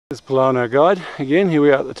This is our guide. Again, here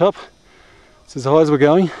we are at the top. It's as high as we're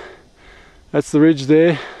going. That's the ridge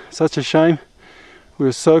there. Such a shame. We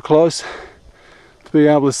were so close to being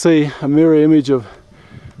able to see a mirror image of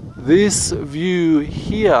this view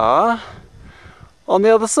here on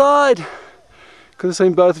the other side. Could have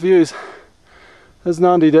seen both views. There's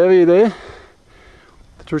Nandi Devi there,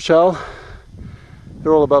 the Trishul.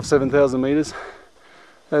 They're all above 7,000 metres.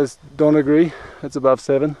 There's Donagri, that's above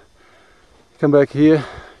 7. Come back here,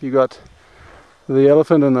 you got the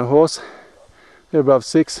elephant and the horse. They're above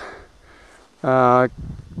 6. Don't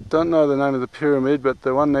know the name of the pyramid, but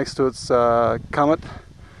the one next to it's Comet.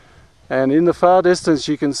 And in the far distance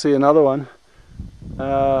you can see another one.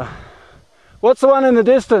 What's the one in the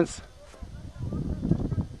distance?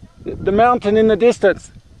 The mountain in the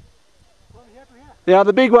distance. Yeah,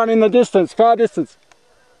 the big one in the distance, far distance.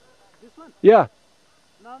 This one? Yeah.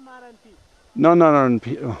 No,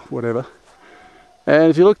 whatever.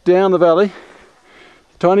 And if you look down the valley,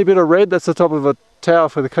 tiny bit of red, that's the top of a tower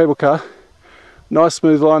for the cable car. Nice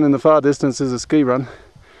smooth line in the far distance is a ski run.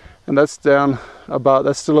 And that's down above,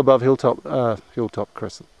 that's still above Clifftop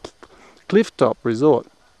Resort.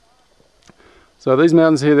 So these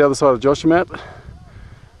mountains here, the other side of Joshamath.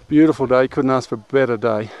 Beautiful day, couldn't ask for a better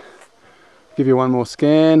day. Give you one more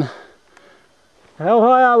scan. How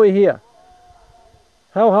high are we here?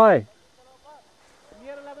 How high?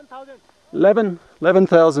 Near 11,000.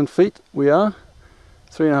 11,000 feet we are.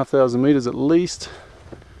 3,500 meters at least.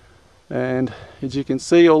 And as you can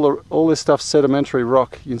see, all this stuff's sedimentary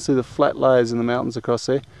rock. You can see the flat layers in the mountains across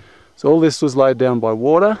there. So all this was laid down by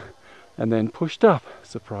water and then pushed up.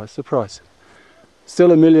 Surprise, surprise. Still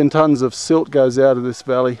 1 million tons of silt goes out of this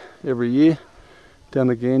valley every year down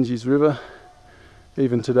the Ganges River,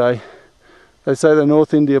 even today. They say the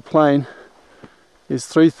North India Plain is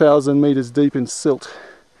 3,000 meters deep in silt,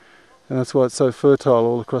 and that's why it's so fertile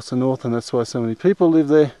all across the north, and that's why so many people live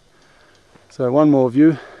there. So one more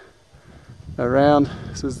view around.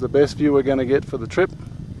 This is the best view we're going to get for the trip.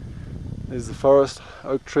 There's the forest,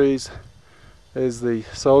 oak trees. There's the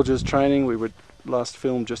soldiers training. We would last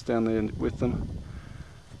film just down there with them.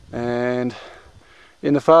 And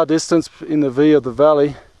in the far distance, in the V of the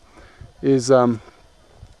valley, is the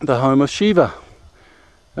home of Shiva.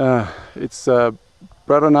 It's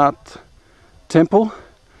Brahmanath temple,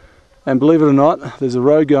 and believe it or not, there's a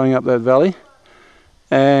road going up that valley,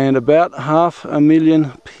 and about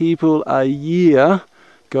 500,000 people a year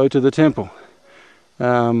go to the temple.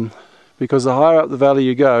 Because the higher up the valley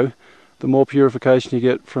you go, the more purification you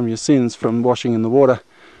get from your sins from washing in the water.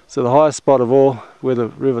 So the highest spot of all, where the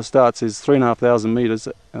river starts, is 3,500 meters,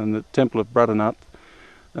 and the temple of Brahmanath,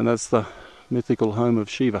 and that's the mythical home of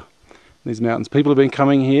Shiva. These mountains. People have been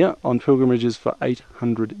coming here on pilgrimages for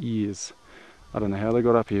 800 years. I don't know how they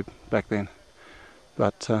got up here back then,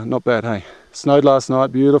 but not bad, hey. Snowed last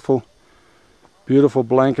night, beautiful, beautiful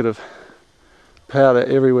blanket of powder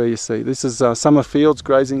everywhere you see. This is summer fields,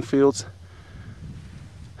 grazing fields,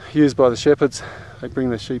 used by the shepherds. They bring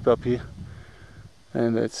their sheep up here,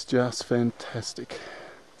 and it's just fantastic.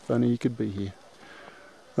 If only you could be here.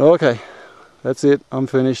 Okay, that's it, I'm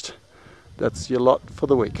finished. That's your lot for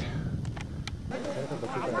the week.